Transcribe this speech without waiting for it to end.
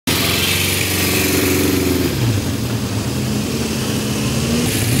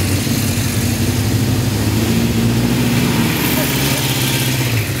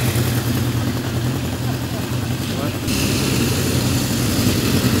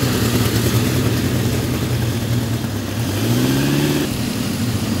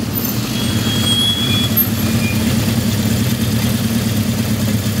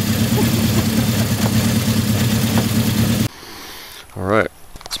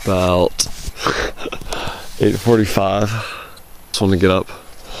about 8:45. Just want to get up.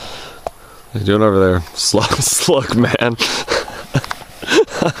 What are you doing over there? Slug man.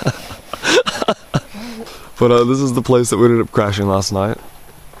 But this is the place that we ended up crashing last night.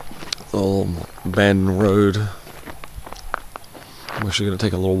 The little abandoned road. I'm actually gonna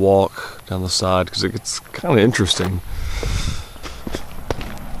take a little walk down the side because it gets kind of interesting.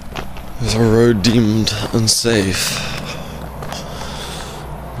 There's a road deemed unsafe.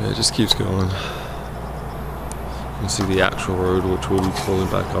 Yeah, it just keeps going. You can see the actual road, which we'll be pulling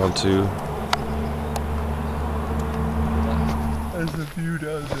back onto. There's a view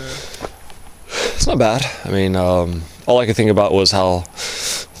down there. It's not bad. I mean, all I could think about was how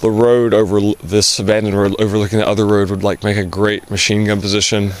the road over this abandoned road overlooking the other road would like make a great machine gun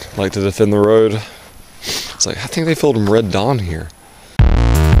position, like to defend the road. It's like, I think they filmed Red Dawn here.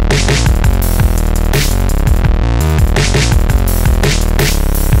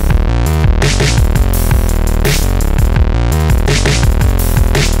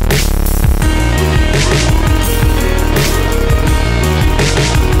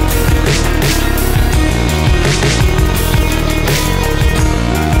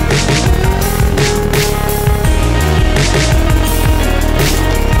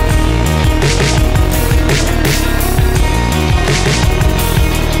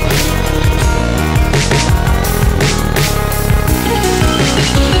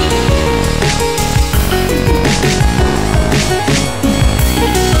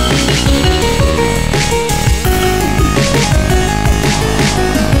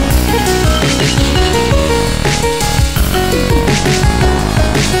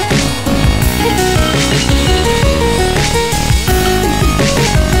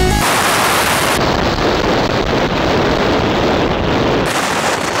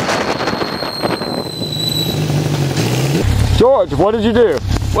 George, what did you do?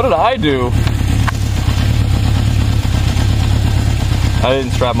 What did I do? I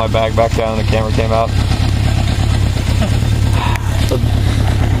didn't strap my bag back down and the camera came out.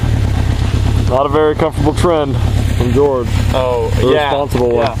 Not a very comfortable trend from George. Oh, the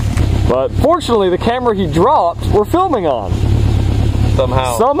responsible one. But fortunately, the camera he dropped, we're filming on.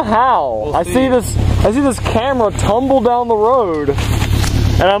 Somehow. I see this camera tumble down the road,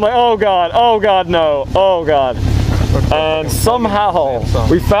 and I'm like, oh God, no, oh God. And somehow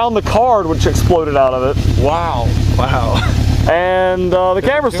we found the card which exploded out of it. Wow. And the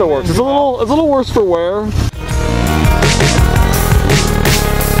camera still works. It's a little worse for wear.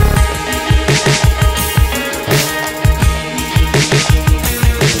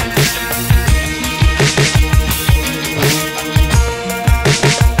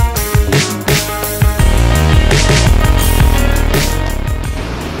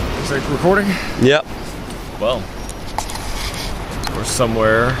 Is it recording? Yep. Well, we're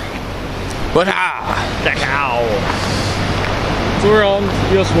somewhere. So we're on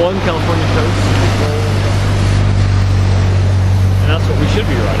US 1, California coast. And that's what we should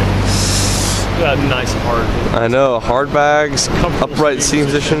be riding. That nice hard. I know, hard bags, upright seat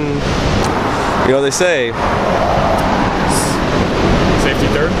position. You know what they say. Safety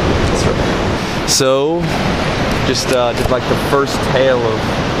third? That's right. So, just did like the first tail of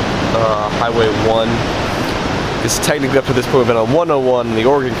Highway 1. It's technically up to this point been on 101, the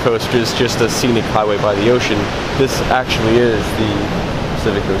Oregon coast, which is just a scenic highway by the ocean. This actually is the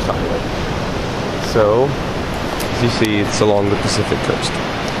Pacific Coast Highway. So, as you see, it's along the Pacific coast.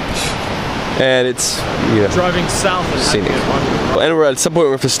 And it's, you know, driving south is scenic. And we're at some point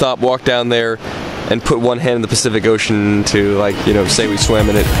we have to stop, walk down there, and put one hand in the Pacific Ocean to, like, you know, say we swam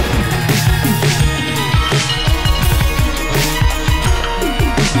in it.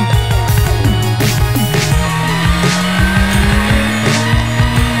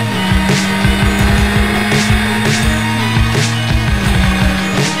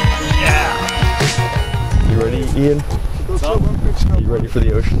 Ian, what's up? Are you ready for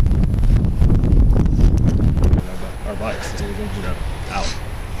the ocean? Our bikes, so you know, out.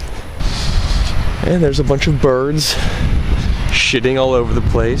 And there's a bunch of birds shitting all over the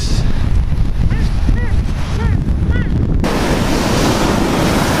place.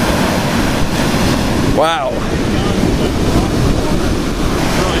 Wow.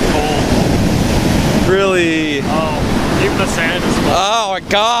 It's really cold. Really? Oh, even the sand is cold. Oh my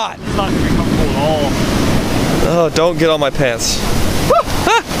God. It's not gonna be comfortable at all. Oh, don't get on my pants.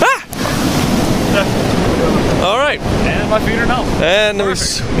 All right. And my feet are numb. And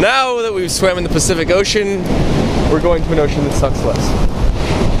now that we've swam in the Pacific Ocean, we're going to an ocean that sucks less.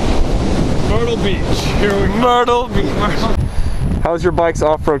 Myrtle Beach. Here we go. Myrtle Beach. How's your bike's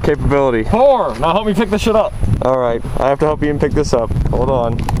off-road capability? 4. Now help me pick this shit up. Alright, I have to help you pick this up. Hold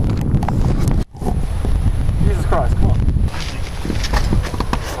on. Jesus Christ, come on.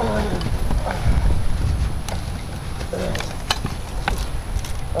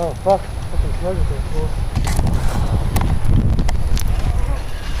 Oh, fuck. Fucking charger thing, cool.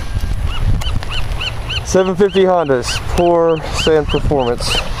 $750 Hondas, poor sand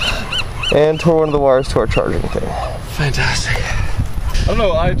performance, and tore one of the wires to our charging thing. Fantastic. I don't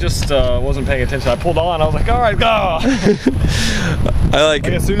know, I just wasn't paying attention. I pulled on, I was like, alright, go!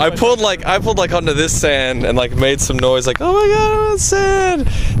 I pulled like onto this sand and like made some noise like, oh my god, it's sand.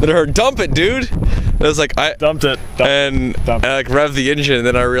 Then I heard, dump it, dude. And I was like, I dumped it. And I like revved the engine, and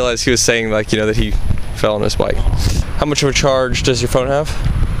then I realized he was saying like, you know, that he fell on his bike. How much of a charge does your phone have?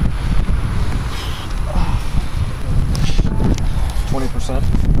 20%.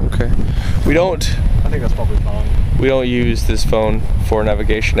 Okay. We don't. I think that's probably fine. We don't use this phone for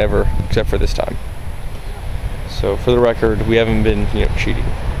navigation ever, except for this time. So for the record, we haven't been, you know, cheating.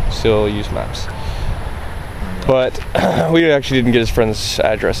 Still use maps. But we actually didn't get his friend's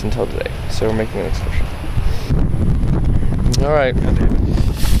address until today, so we're making an exception. All right,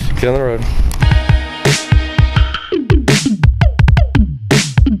 get on the road.